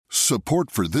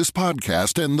Support for this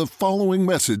podcast and the following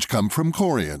message come from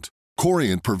Corient.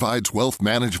 Corient provides wealth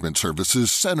management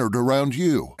services centered around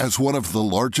you. As one of the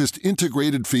largest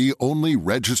integrated fee-only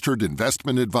registered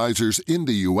investment advisors in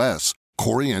the U.S.,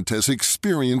 Corient has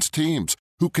experienced teams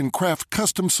who can craft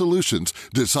custom solutions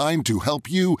designed to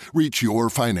help you reach your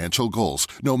financial goals,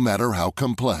 no matter how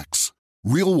complex.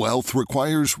 Real wealth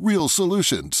requires real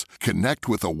solutions. Connect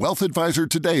with a wealth advisor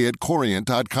today at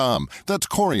Corient.com. That's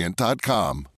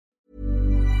Corient.com.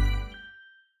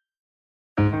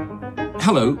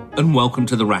 Hello and welcome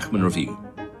to the Rachman Review.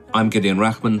 I'm Gideon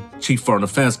Rachman, Chief Foreign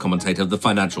Affairs Commentator of the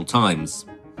Financial Times.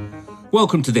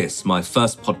 Welcome to this, my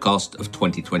first podcast of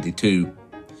 2022.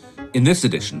 In this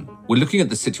edition, we're looking at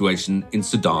the situation in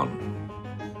Sudan.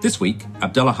 This week,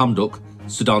 Abdallah Hamdok,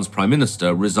 Sudan's Prime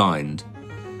Minister, resigned.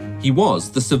 He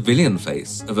was the civilian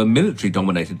face of a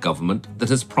military-dominated government that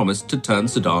has promised to turn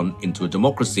Sudan into a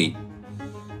democracy.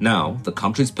 Now, the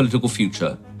country's political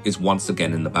future is once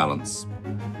again in the balance.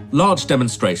 Large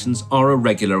demonstrations are a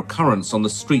regular occurrence on the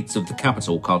streets of the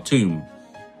capital, Khartoum.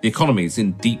 The economy is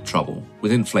in deep trouble,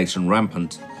 with inflation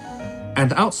rampant.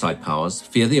 And outside powers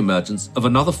fear the emergence of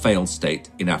another failed state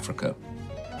in Africa.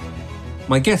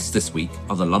 My guests this week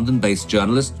are the London-based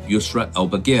journalist Yusra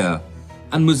El-Baghir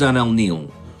and Muzan El-Nil,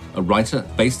 a writer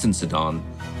based in Sudan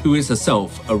who is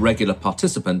herself a regular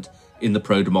participant in the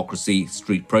pro-democracy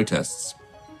street protests.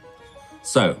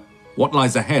 So, what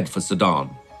lies ahead for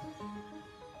Sudan?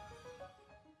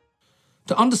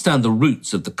 To understand the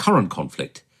roots of the current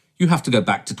conflict, you have to go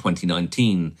back to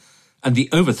 2019 and the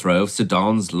overthrow of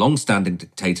Sudan's long-standing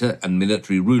dictator and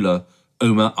military ruler,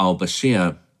 Omar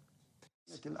al-Bashir.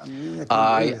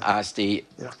 I, as the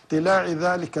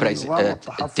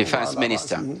defense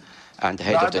minister and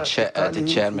head of the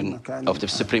chairman of the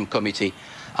Supreme Committee,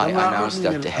 I announced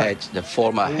that the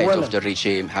former head of the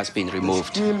regime has been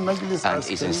removed and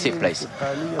is in safe place.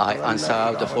 I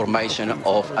announced the formation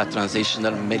of a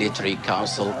transitional military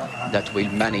council that will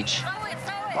manage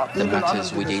the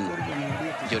matters during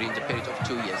the period of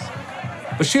 2 years.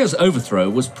 Bashir's overthrow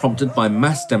was prompted by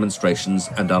mass demonstrations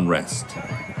and unrest.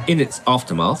 In its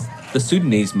aftermath, the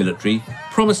Sudanese military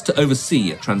promised to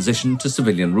oversee a transition to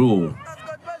civilian rule.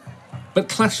 But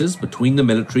clashes between the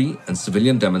military and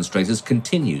civilian demonstrators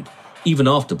continued, even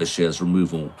after Bashir's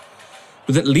removal,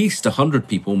 with at least 100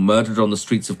 people murdered on the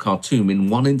streets of Khartoum in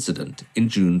one incident in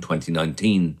June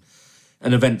 2019,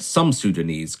 an event some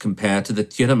Sudanese compare to the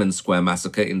Tiananmen Square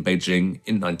massacre in Beijing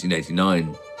in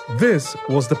 1989. This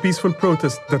was the peaceful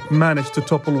protest that managed to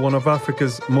topple one of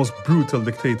Africa's most brutal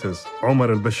dictators,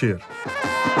 Omar al-Bashir.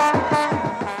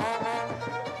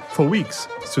 For weeks,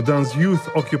 Sudan's youth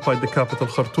occupied the capital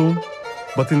Khartoum,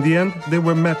 but in the end, they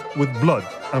were met with blood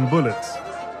and bullets.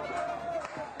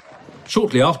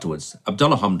 Shortly afterwards,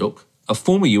 Abdallah Hamdok, a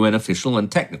former UN official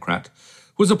and technocrat,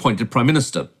 was appointed Prime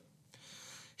Minister.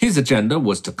 His agenda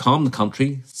was to calm the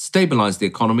country, stabilise the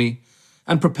economy,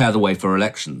 and prepare the way for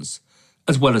elections,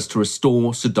 as well as to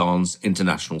restore Sudan's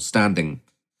international standing.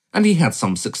 And he had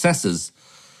some successes.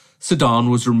 Sudan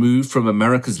was removed from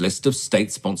America's list of state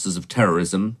sponsors of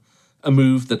terrorism, a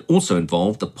move that also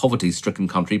involved the poverty-stricken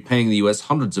country paying the US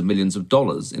hundreds of millions of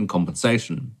dollars in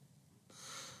compensation.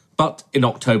 But in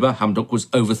October, Hamdok was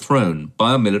overthrown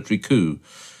by a military coup,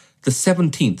 the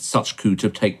 17th such coup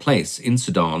to take place in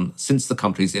Sudan since the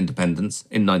country's independence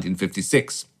in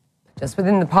 1956. Just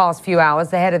within the past few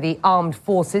hours, the head of the armed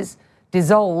forces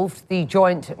dissolved the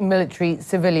joint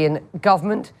military-civilian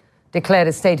government, declared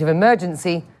a state of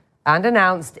emergency, and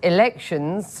announced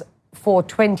elections for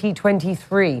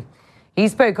 2023. He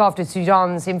spoke after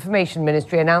Sudan's information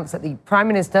ministry announced that the Prime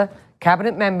Minister,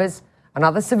 cabinet members and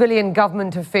other civilian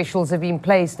government officials have been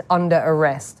placed under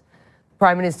arrest. The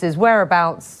Prime Minister's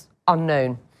whereabouts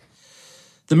unknown.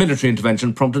 The military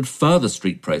intervention prompted further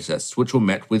street protests, which were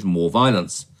met with more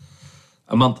violence.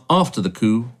 A month after the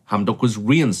coup, Hamdok was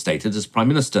reinstated as Prime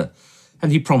Minister,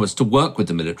 and he promised to work with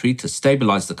the military to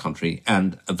stabilise the country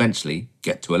and, eventually,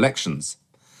 get to elections.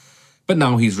 But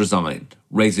now he's resigned,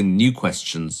 raising new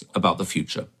questions about the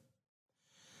future.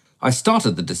 I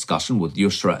started the discussion with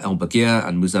Yusra El-Baghir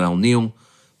and Muzan El-Nil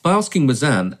by asking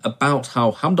Muzan about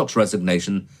how Hamdok's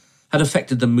resignation had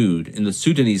affected the mood in the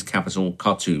Sudanese capital,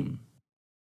 Khartoum.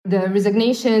 The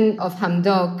resignation of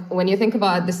Hamdok, when you think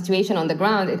about the situation on the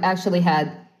ground, it actually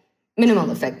had minimal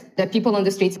effect. The people on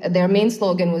the streets, their main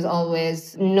slogan was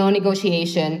always no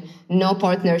negotiation, no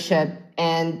partnership,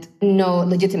 and no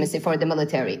legitimacy for the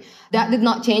military. That did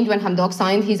not change when Hamdok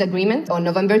signed his agreement on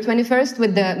November 21st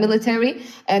with the military,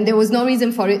 and there was no reason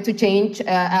for it to change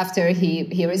after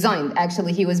he resigned.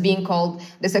 Actually, he was being called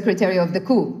the secretary of the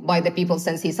coup by the people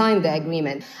since he signed the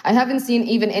agreement. I haven't seen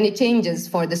even any changes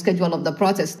for the schedule of the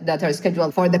protests that are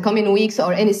scheduled for the coming weeks,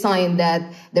 or any sign that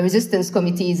the resistance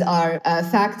committees are a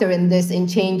factor in this, in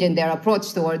changing their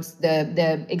approach towards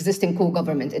the existing coup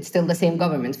government. It's still the same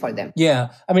government for them. Yeah.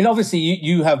 I mean, obviously,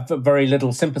 you have very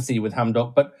little sympathy with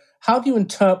Hamdok, but how do you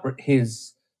interpret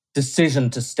his decision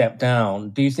to step down?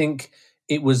 Do you think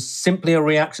it was simply a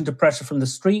reaction to pressure from the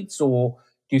streets, or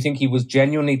do you think he was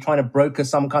genuinely trying to broker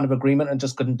some kind of agreement and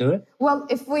just couldn't do it? Well,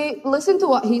 if we listen to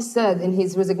what he said in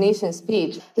his resignation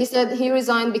speech, he said he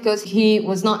resigned because he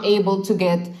was not able to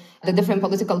get the different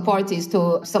political parties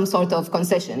to some sort of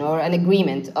concession or an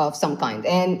agreement of some kind.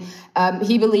 And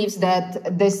he believes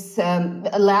that this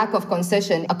lack of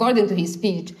concession, according to his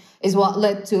speech, is what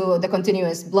led to the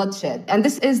continuous bloodshed. And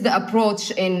this is the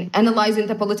approach in analyzing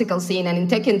the political scene and in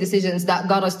taking decisions that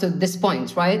got us to this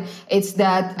point, right? It's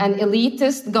that an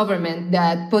elitist government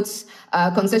that puts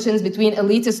concessions between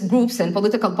elitist groups and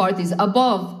political parties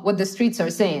above what the streets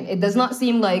are saying. It does not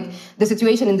seem like the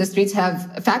situation in the streets have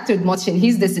factored much in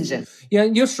his decision. Yeah,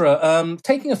 Yusra,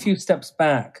 taking a few steps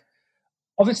back,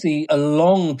 obviously a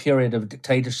long period of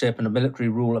dictatorship and a military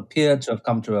rule appeared to have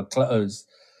come to a close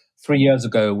 3 years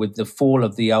ago with the fall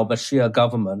of the al-Bashir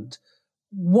government.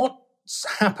 What's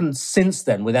happened since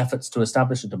then with efforts to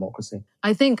establish a democracy?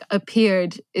 I think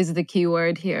appeared is the key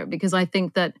word here, because I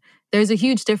think that there's a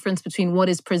huge difference between what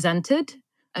is presented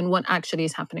and what actually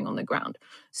is happening on the ground.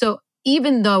 So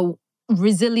even though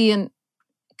resilient,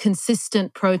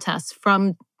 consistent protests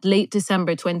from late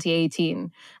December 2018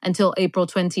 until April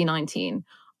 2019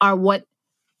 are what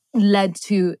led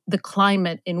to the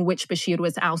climate in which Bashir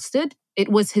was ousted, it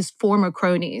was his former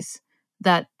cronies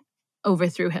that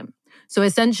overthrew him. So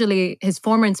essentially, his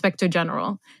former inspector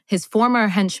general, his former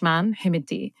henchman,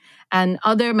 Himiti, and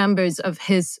other members of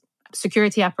his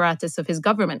security apparatus of his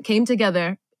government came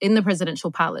together in the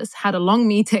presidential palace, had a long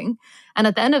meeting, and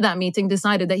at the end of that meeting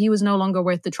decided that he was no longer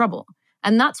worth the trouble.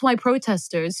 And that's why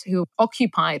protesters who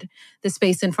occupied the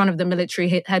space in front of the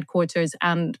military headquarters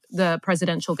and the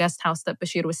presidential guest house that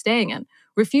Bashir was staying in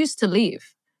refused to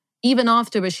leave, even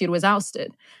after Bashir was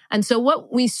ousted. And so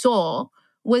what we saw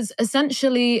was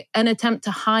essentially an attempt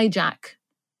to hijack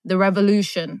the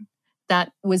revolution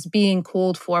that was being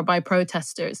called for by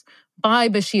protesters, by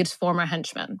Bashir's former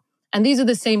henchmen. And these are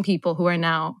the same people who are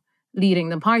now leading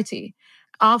the party.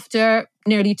 After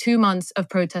nearly 2 months of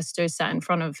protesters sat in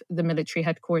front of the military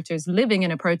headquarters, living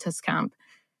in a protest camp,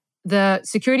 the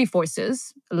security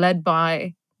forces, led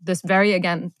by this very,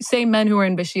 again, same men who were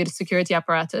in Bashir's security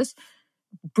apparatus,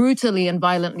 brutally and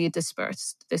violently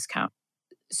dispersed this camp.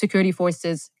 Security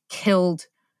forces killed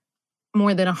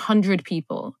more than 100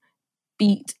 people,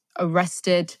 beat,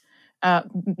 arrested,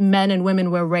 men and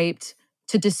women were raped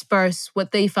to disperse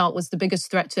what they felt was the biggest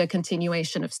threat to a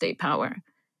continuation of state power.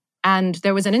 And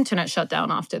there was an internet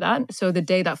shutdown after that. So the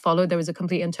day that followed, there was a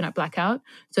complete internet blackout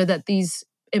so that these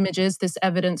images, this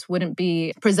evidence wouldn't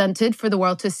be presented for the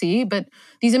world to see. But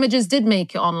these images did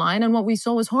make it online, and what we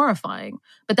saw was horrifying.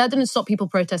 But that didn't stop people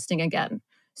protesting again.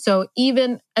 So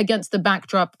even against the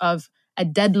backdrop of a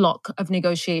deadlock of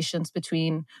negotiations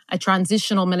between a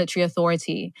transitional military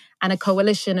authority and a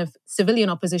coalition of civilian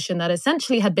opposition that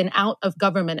essentially had been out of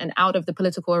government and out of the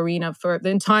political arena for the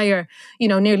entire,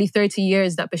 nearly 30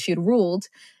 years that Bashir ruled,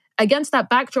 against that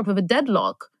backdrop of a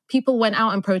deadlock, people went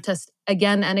out and protested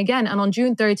again and again. And on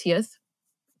June 30th,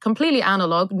 completely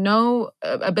analog, no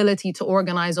ability to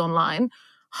organize online,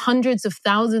 hundreds of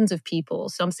thousands of people,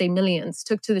 some say millions,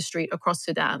 took to the street across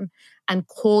Sudan and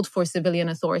called for civilian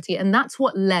authority. And that's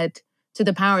what led to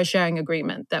the power sharing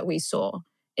agreement that we saw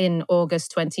in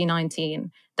August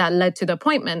 2019, that led to the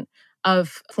appointment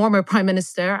of former Prime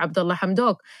Minister Abdullah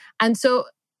Hamdok. And so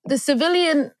the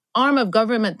civilian arm of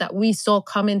government that we saw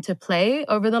come into play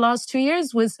over the last 2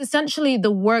 years was essentially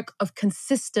the work of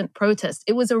consistent protest.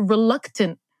 It was a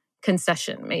reluctant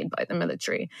concession made by the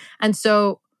military. And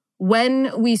so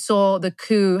when we saw the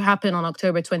coup happen on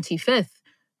October 25th,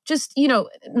 just,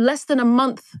 less than a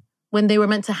month when they were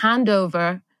meant to hand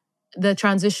over the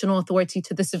transitional authority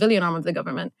to the civilian arm of the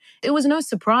government, it was no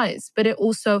surprise, but it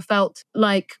also felt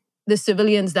like the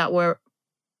civilians that were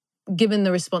given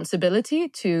the responsibility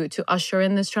to usher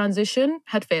in this transition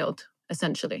had failed,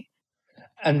 essentially.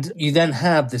 And you then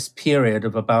have this period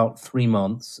of about 3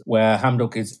 months where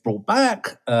Hamdok is brought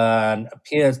back and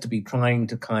appears to be trying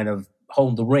to kind of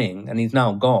hold the ring, and he's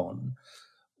now gone.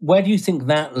 Where do you think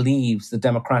that leaves the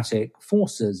democratic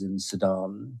forces in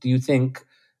Sudan? Do you think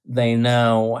they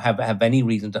now have any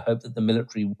reason to hope that the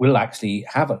military will actually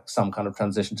have some kind of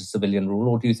transition to civilian rule,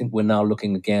 or do you think we're now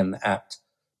looking again at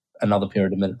another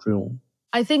period of military rule?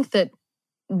 I think that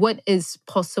what is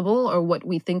possible, or what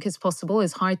we think is possible,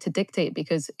 is hard to dictate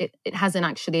because it hasn't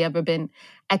actually ever been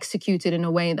executed in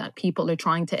a way that people are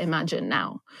trying to imagine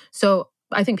now. So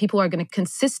I think people are going to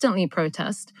consistently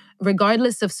protest,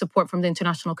 regardless of support from the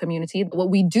international community. What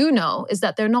we do know is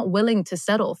that they're not willing to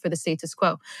settle for the status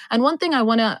quo. And one thing I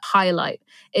want to highlight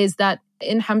is that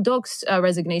in Hamdok's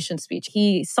resignation speech,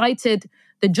 he cited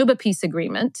the Juba Peace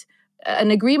Agreement,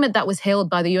 an agreement that was hailed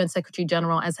by the UN Secretary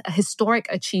General as a historic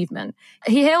achievement.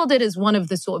 He hailed it as one of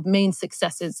the sort of main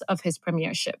successes of his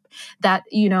premiership. That,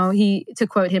 to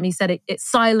quote him, he said it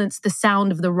silenced the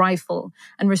sound of the rifle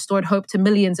and restored hope to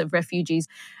millions of refugees.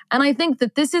 And I think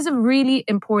that this is a really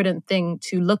important thing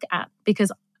to look at,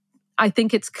 because I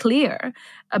think it's clear,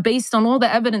 based on all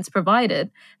the evidence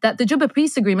provided, that the Juba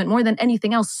Peace Agreement, more than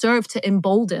anything else, served to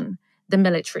embolden the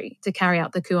military to carry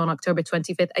out the coup on October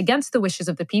 25th against the wishes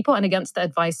of the people and against the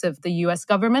advice of the US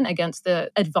government, against the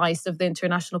advice of the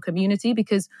international community.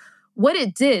 Because what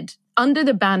it did under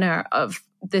the banner of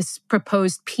this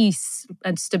proposed peace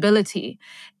and stability,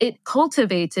 it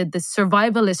cultivated this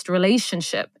survivalist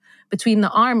relationship between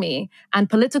the army and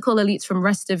political elites from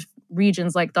restive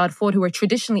regions like Darfur, who were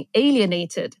traditionally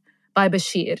alienated by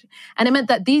Bashir. And it meant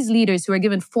that these leaders, who were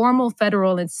given formal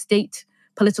federal and state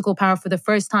political power for the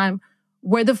first time,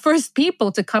 were the first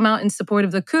people to come out in support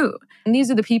of the coup. And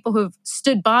these are the people who have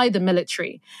stood by the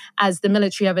military, as the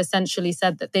military have essentially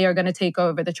said that they are going to take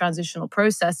over the transitional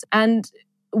process. And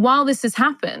while this has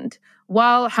happened,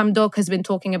 while Hamdok has been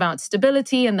talking about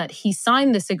stability and that he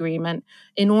signed this agreement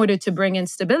in order to bring in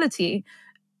stability,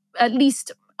 at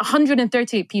least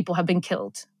 138 people have been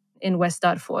killed in West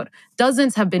Darfur.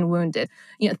 Dozens have been wounded.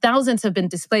 Thousands have been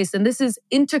displaced. And this is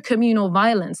intercommunal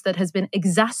violence that has been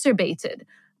exacerbated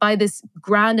by this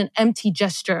grand and empty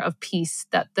gesture of peace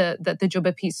that the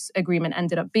Juba Peace Agreement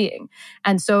ended up being.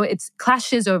 And so it's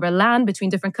clashes over land between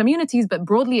different communities, but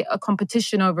broadly a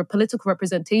competition over political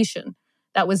representation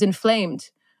that was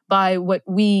inflamed by what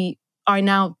we are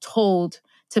now told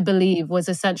to believe was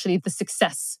essentially the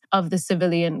success of the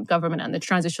civilian government and the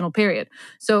transitional period.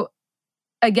 So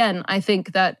again, I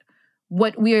think that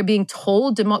what we are being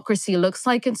told democracy looks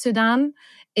like in Sudan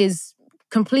is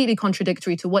completely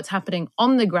contradictory to what's happening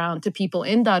on the ground, to people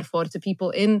in Darfur, to people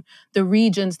in the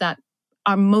regions that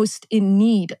are most in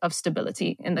need of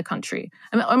stability in the country.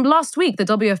 Last week, the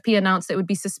WFP announced it would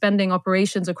be suspending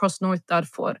operations across North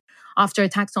Darfur after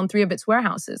attacks on 3 of its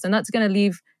warehouses. And that's going to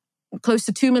leave close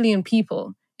to 2 million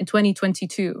people in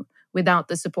 2022 without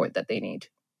the support that they need.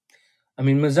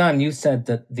 Muzan, you said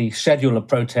that the schedule of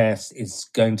protests is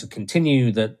going to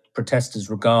continue, that protesters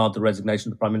regard the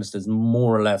resignation of the Prime Minister as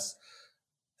more or less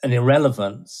an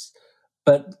irrelevance.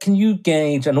 But can you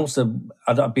gauge, and also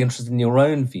I'd be interested in your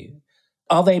own view,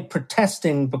 are they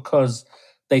protesting because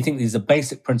they think these are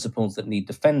basic principles that need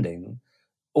defending,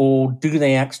 or do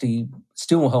they actually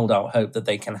still hold out hope that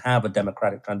they can have a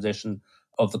democratic transition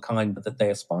of the kind that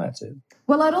they aspire to?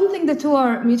 Well, I don't think the two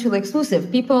are mutually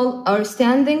exclusive. People are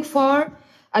standing for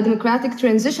a democratic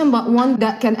transition, but one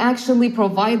that can actually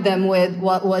provide them with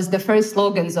what was the first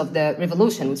slogans of the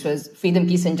revolution, which was freedom,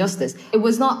 peace, and justice. It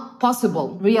was not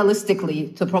possible, realistically,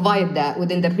 to provide that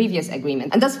within the previous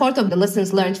agreement. And that's part of the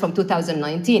lessons learned from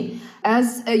 2019.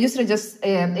 As Yusra just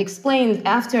explained,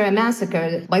 after a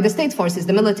massacre by the state forces,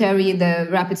 the military, the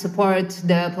rapid support,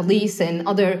 the police, and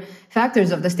other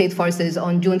factors of the state forces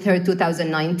on June 3rd,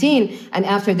 2019, and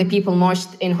after the people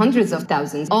marched in hundreds of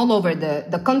thousands all over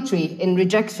the country in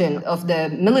rejection of the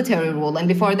military rule, and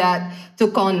before that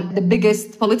took on the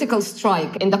biggest political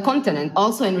strike in the continent,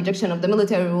 also in rejection of the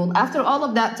military rule. After all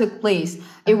of that took place,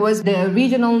 it was the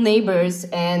regional neighbors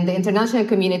and the international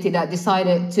community that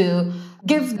decided to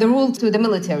give the rule to the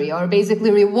military, or basically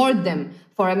reward them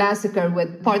for a massacre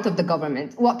with part of the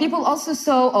government. What people also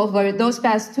saw over those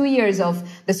past 2 years of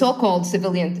the so-called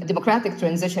civilian democratic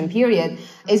transition period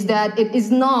is that it is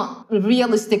not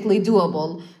realistically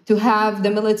doable to have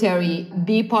the military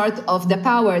be part of the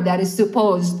power that is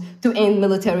supposed to end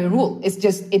military rule.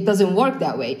 It doesn't work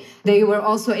that way. They were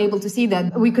also able to see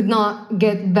that we could not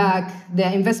get back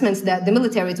the investments that the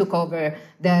military took over,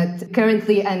 that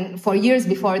currently and for years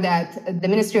before that, the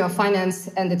Ministry of Finance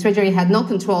and the Treasury had no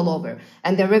control over,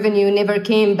 and the revenue never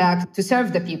came back to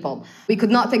serve the people. We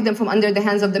could not take them from under the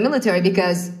hands of the military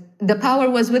because the power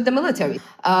was with the military.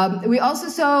 We also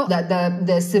saw that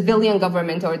the civilian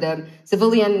government or the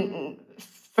civilian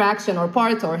fraction or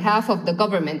part or half of the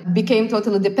government became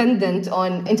totally dependent on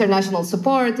international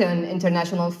support and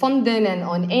international funding and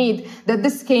on aid, that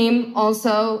this came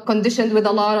also conditioned with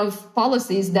a lot of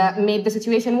policies that made the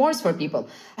situation worse for people.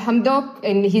 Hamdok,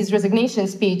 in his resignation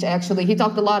speech, actually, he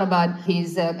talked a lot about his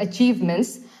achievements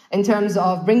in terms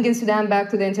of bringing Sudan back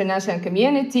to the international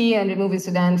community and removing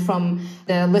Sudan from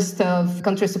the list of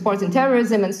countries supporting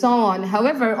terrorism and so on.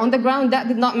 However, on the ground, that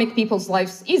did not make people's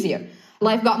lives easier.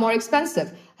 Life got more expensive.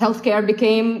 Healthcare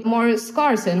became more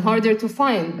scarce and harder to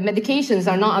find. Medications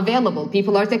are not available.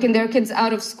 People are taking their kids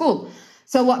out of school.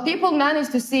 So what people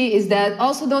managed to see is that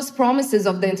also those promises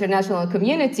of the international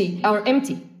community are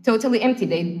empty. Totally empty.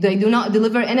 They do not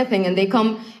deliver anything, and they come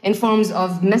in forms of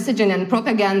messaging and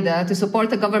propaganda to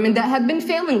support a government that had been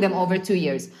failing them over 2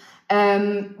 years.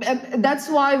 That's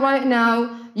why right now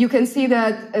you can see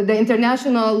that the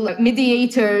international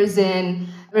mediators and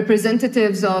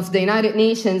representatives of the United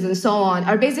Nations and so on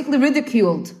are basically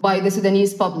ridiculed by the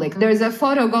Sudanese public. There's a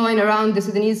photo going around the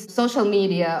Sudanese social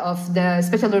media of the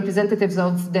special representatives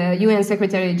of the UN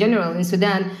Secretary General in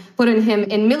Sudan putting him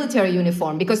in military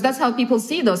uniform, because that's how people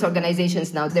see those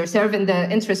organizations now. They're serving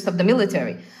the interests of the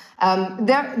military.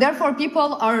 Therefore, people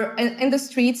are in the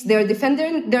streets, they're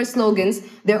defending their slogans.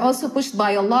 They're also pushed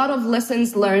by a lot of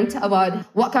lessons learned about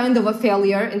what kind of a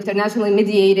failure internationally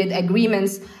mediated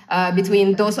agreements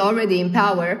between those already in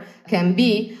power can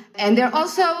be. And they're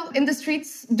also in the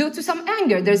streets due to some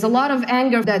anger. There's a lot of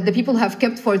anger that the people have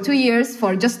kept for 2 years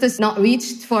for justice not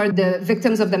reached for the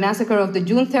victims of the massacre of the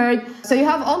June 3rd. So you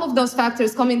have all of those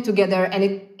factors coming together,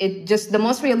 and it just the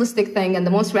most realistic thing and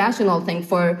the most rational thing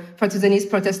for Sudanese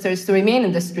protesters to remain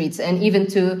in the streets and even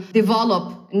to develop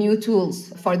new tools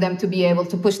for them to be able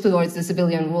to push towards the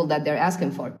civilian rule that they're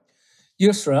asking for.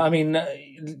 Yusra, I mean,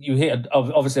 you hear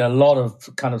obviously a lot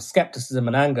of kind of skepticism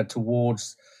and anger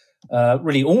towards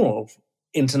really all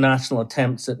international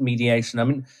attempts at mediation. I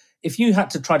mean, if you had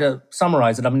to try to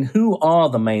summarize it, I mean, who are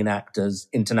the main actors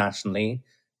internationally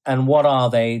and what are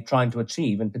they trying to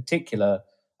achieve? In particular,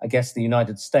 I guess the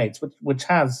United States, which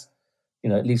has,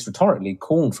 at least rhetorically,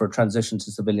 called for a transition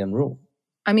to civilian rule.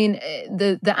 I mean,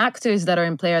 the actors that are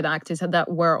in play are the actors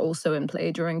that were also in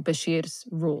play during Bashir's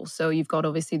rule. So you've got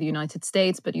obviously the United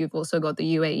States, but you've also got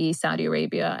the UAE, Saudi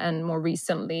Arabia, and more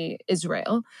recently,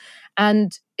 Israel.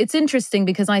 And it's interesting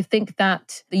because I think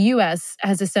that the US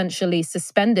has essentially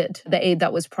suspended the aid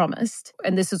that was promised.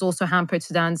 And this has also hampered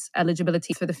Sudan's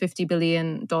eligibility for the $50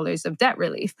 billion of debt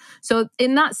relief. So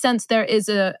in that sense, there is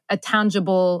a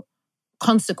tangible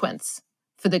consequence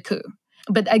for the coup.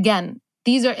 But again,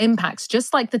 these are impacts,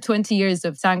 just like the 20 years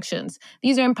of sanctions.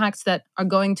 These are impacts that are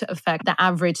going to affect the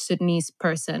average Sudanese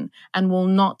person and will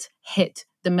not hit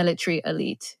the military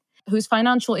elite, whose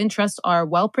financial interests are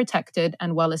well protected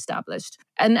and well established.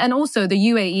 And also the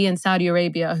UAE and Saudi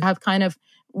Arabia have kind of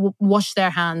washed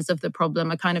their hands of the problem,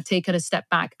 have kind of taken a step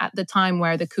back at the time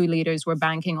where the coup leaders were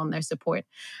banking on their support.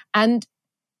 And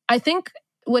I think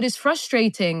what is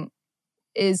frustrating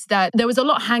is that there was a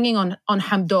lot hanging on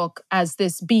Hamdok as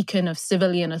this beacon of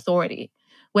civilian authority,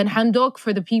 when Hamdok,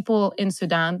 for the people in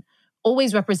Sudan,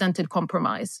 always represented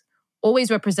compromise,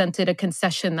 always represented a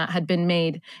concession that had been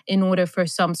made in order for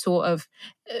some sort of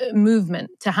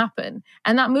movement to happen.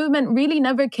 And that movement really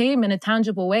never came in a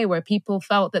tangible way where people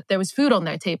felt that there was food on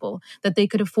their table, that they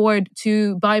could afford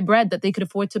to buy bread, that they could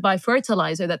afford to buy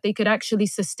fertilizer, that they could actually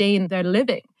sustain their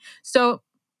living. So,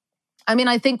 I mean,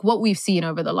 I think what we've seen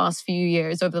over the last 2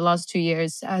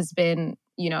 years has been,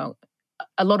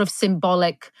 a lot of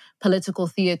symbolic political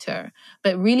theater,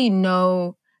 but really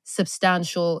no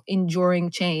substantial, enduring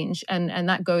change. And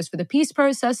that goes for the peace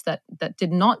process that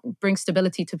did not bring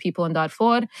stability to people in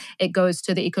Darfur. It goes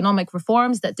to the economic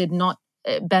reforms that did not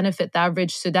benefit the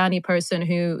average Sudani person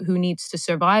who needs to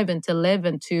survive and to live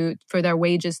and for their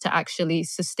wages to actually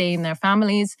sustain their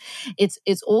families.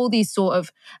 It's all these sort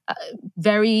of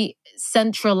very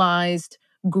centralized,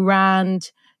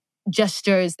 grand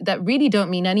gestures that really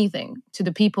don't mean anything to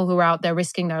the people who are out there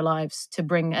risking their lives to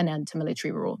bring an end to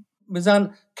military rule.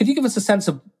 Mizan, could you give us a sense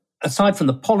of, aside from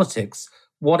the politics,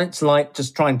 what it's like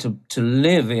just trying to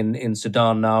live in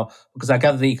Sudan now? Because I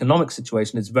gather the economic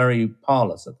situation is very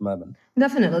parlous at the moment.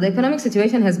 Definitely. The economic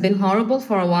situation has been horrible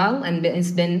for a while, and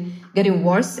it's been getting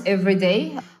worse every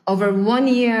day. Over 1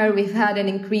 year, we've had an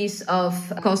increase of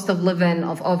cost of living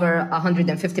of over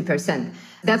 150%.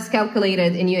 That's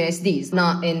calculated in USDs,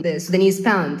 not in the Sudanese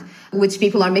pound, which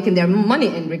people are making their money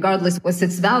in, regardless what's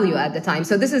its value at the time.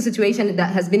 So this is a situation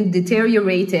that has been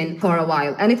deteriorating for a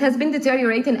while. And it has been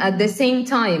deteriorating at the same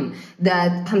time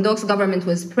that Hamdok's government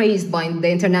was praised by the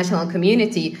international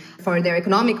community for their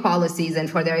economic policies and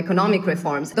for their economic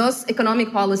reforms. Those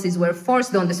economic policies were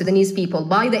forced on the Sudanese people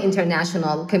by the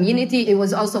international community. It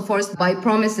was also forced by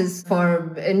promises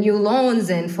for new loans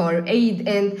and for aid.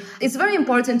 And it's very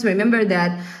important to remember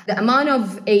that the amount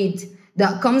of aid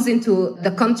that comes into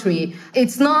the country,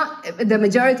 it's not the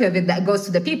majority of it that goes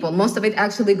to the people. Most of it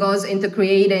actually goes into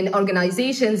creating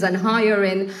organizations and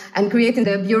hiring and creating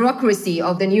the bureaucracy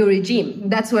of the new regime.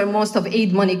 That's where most of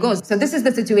aid money goes. So this is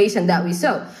the situation that we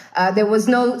saw. There was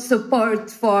no support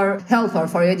for health or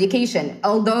for education,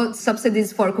 although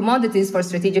subsidies for commodities, for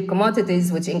strategic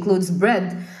commodities, which includes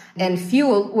bread and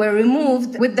fuel, were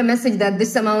removed with the message that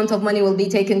this amount of money will be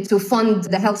taken to fund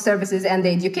the health services and the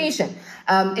education.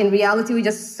 In reality, we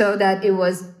just saw that it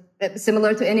was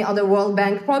similar to any other World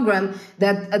Bank program,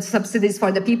 that subsidies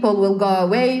for the people will go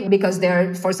away because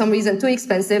they're, for some reason, too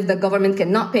expensive. The government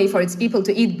cannot pay for its people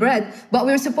to eat bread, but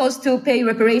we're supposed to pay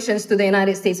reparations to the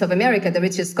United States of America, the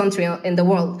richest country in the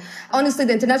world. Honestly,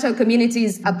 the international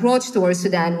community's approach towards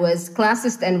Sudan was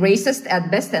classist and racist at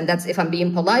best, and that's if I'm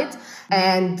being polite.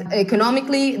 And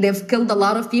economically, they've killed a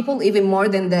lot of people, even more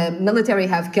than the military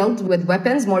have killed with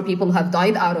weapons. More people have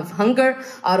died out of hunger,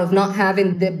 out of not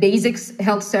having the basic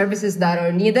health services that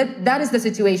are needed. That is the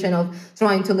situation of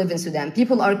trying to live in Sudan.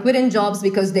 People are quitting jobs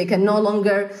because they can no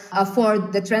longer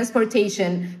afford the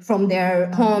transportation from their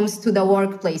homes to the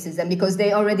workplaces, and because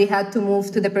they already had to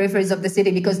move to the peripheries of the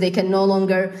city because they can no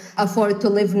longer afford to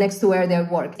live next to where they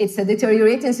work. It's a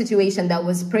deteriorating situation that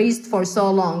was praised for so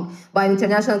long by the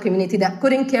international community that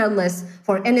couldn't care less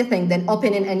for anything than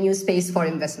opening a new space for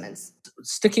investments.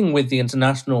 Sticking with the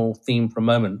international theme for a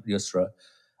moment, Yusra,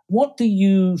 what do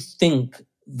you think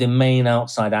the main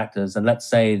outside actors, and let's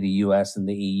say the US and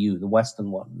the EU, the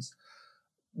Western ones,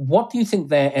 what do you think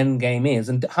their end game is?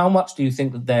 And how much do you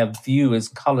think that their view is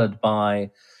coloured by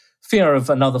fear of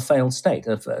another failed state?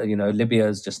 Of, Libya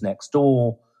is just next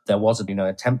door. There was an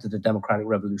attempt at a democratic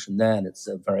revolution there, and it's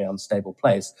a very unstable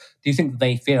place. Do you think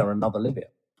they fear another Libya?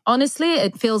 Honestly,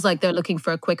 it feels like they're looking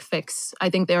for a quick fix. I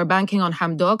think they were banking on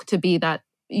Hamdok to be that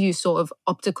sort of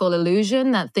optical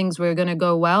illusion that things were going to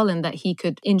go well and that he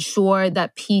could ensure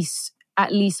that peace,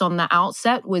 at least on the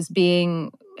outset, was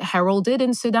being heralded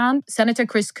in Sudan. Senator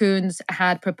Chris Coons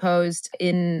had proposed,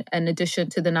 in addition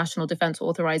to the National Defense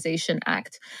Authorization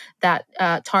Act, that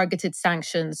targeted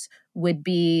sanctions would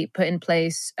be put in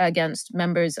place against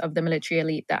members of the military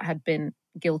elite that had been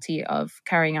guilty of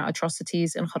carrying out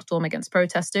atrocities in Khartoum against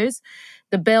protesters.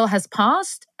 The bill has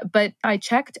passed, but I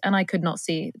checked and I could not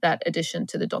see that addition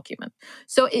to the document.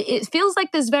 So it feels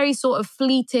like this very sort of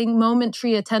fleeting,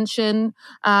 momentary attention.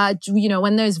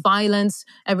 When there's violence,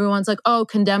 everyone's like, oh,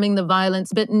 condemning the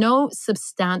violence, but no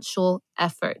substantial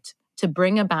effort to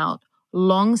bring about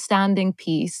long-standing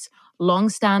peace,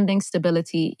 long-standing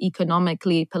stability,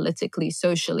 economically, politically,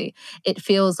 socially. It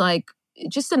feels like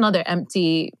just another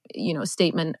empty,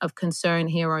 statement of concern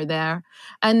here or there.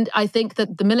 And I think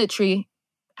that the military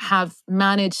have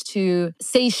managed to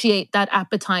satiate that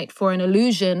appetite for an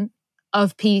illusion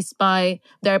of peace by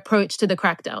their approach to the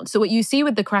crackdown. So what you see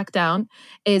with the crackdown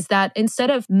is that instead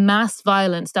of mass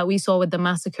violence that we saw with the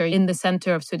massacre in the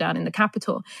center of Sudan, in the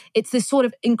capital, it's this sort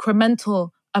of incremental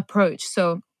approach.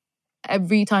 So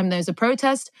every time there's a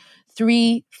protest,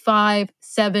 3, 5,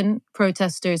 7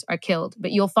 protesters are killed.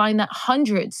 But you'll find that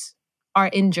hundreds are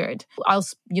injured. I'll,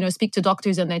 speak to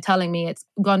doctors and they're telling me it's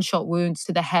gunshot wounds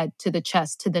to the head, to the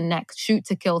chest, to the neck, shoot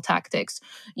to kill tactics.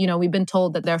 We've been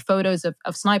told that there are photos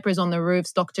of snipers on the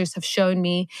roofs. Doctors have shown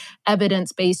me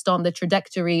evidence based on the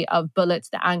trajectory of bullets,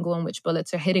 the angle in which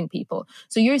bullets are hitting people.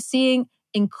 So you're seeing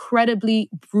incredibly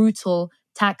brutal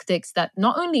tactics that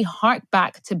not only hark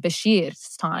back to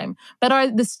Bashir's time, but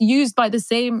are used by the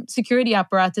same security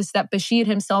apparatus that Bashir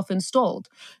himself installed.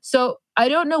 So I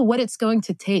don't know what it's going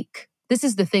to take. This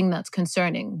is the thing that's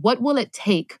concerning. What will it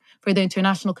take for the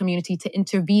international community to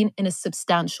intervene in a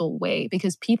substantial way?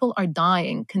 Because people are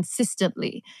dying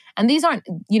consistently. And these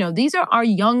are our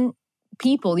young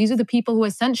people. These are the people who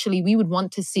essentially we would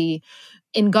want to see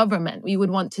in government. We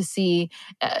would want to see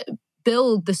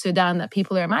build the Sudan that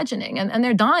people are imagining, and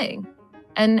they're dying,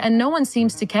 and no one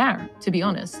seems to care, to be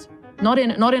honest. Not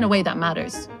in a way that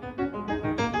matters.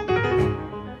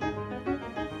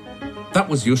 That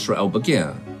was Yusra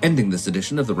El-Bagir, ending this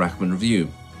edition of the Rachman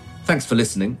Review. Thanks for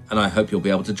listening, and I hope you'll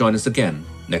be able to join us again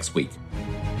next week.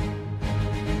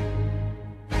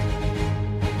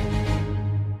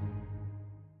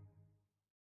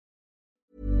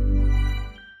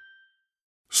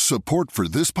 Support for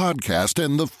this podcast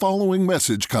and the following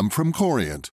message come from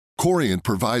Corient. Corient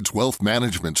provides wealth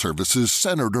management services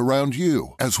centered around you.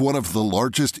 As one of the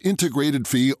largest integrated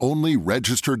fee-only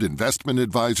registered investment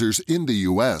advisors in the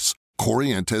U.S.,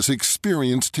 Corient has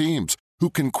experienced teams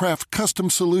who can craft custom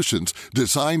solutions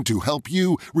designed to help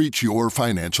you reach your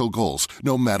financial goals,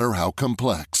 no matter how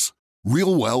complex.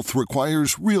 Real wealth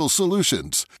requires real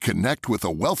solutions. Connect with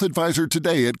a wealth advisor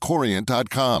today at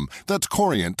Corient.com. That's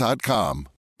Corient.com.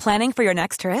 Planning for your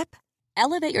next trip?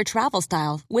 Elevate your travel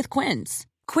style with Quince.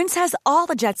 Quince has all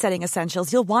the jet-setting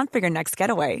essentials you'll want for your next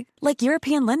getaway, like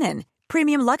European linen,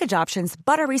 premium luggage options,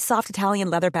 buttery soft Italian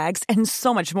leather bags, and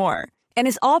so much more. And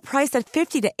is all priced at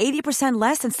 50 to 80%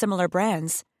 less than similar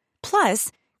brands.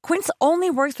 Plus, Quince only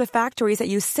works with factories that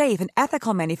use safe and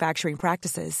ethical manufacturing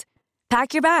practices.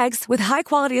 Pack your bags with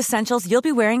high-quality essentials you'll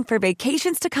be wearing for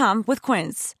vacations to come with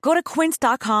Quince. Go to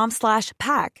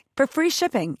quince.com/pack for free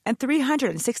shipping and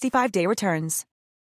 365-day returns.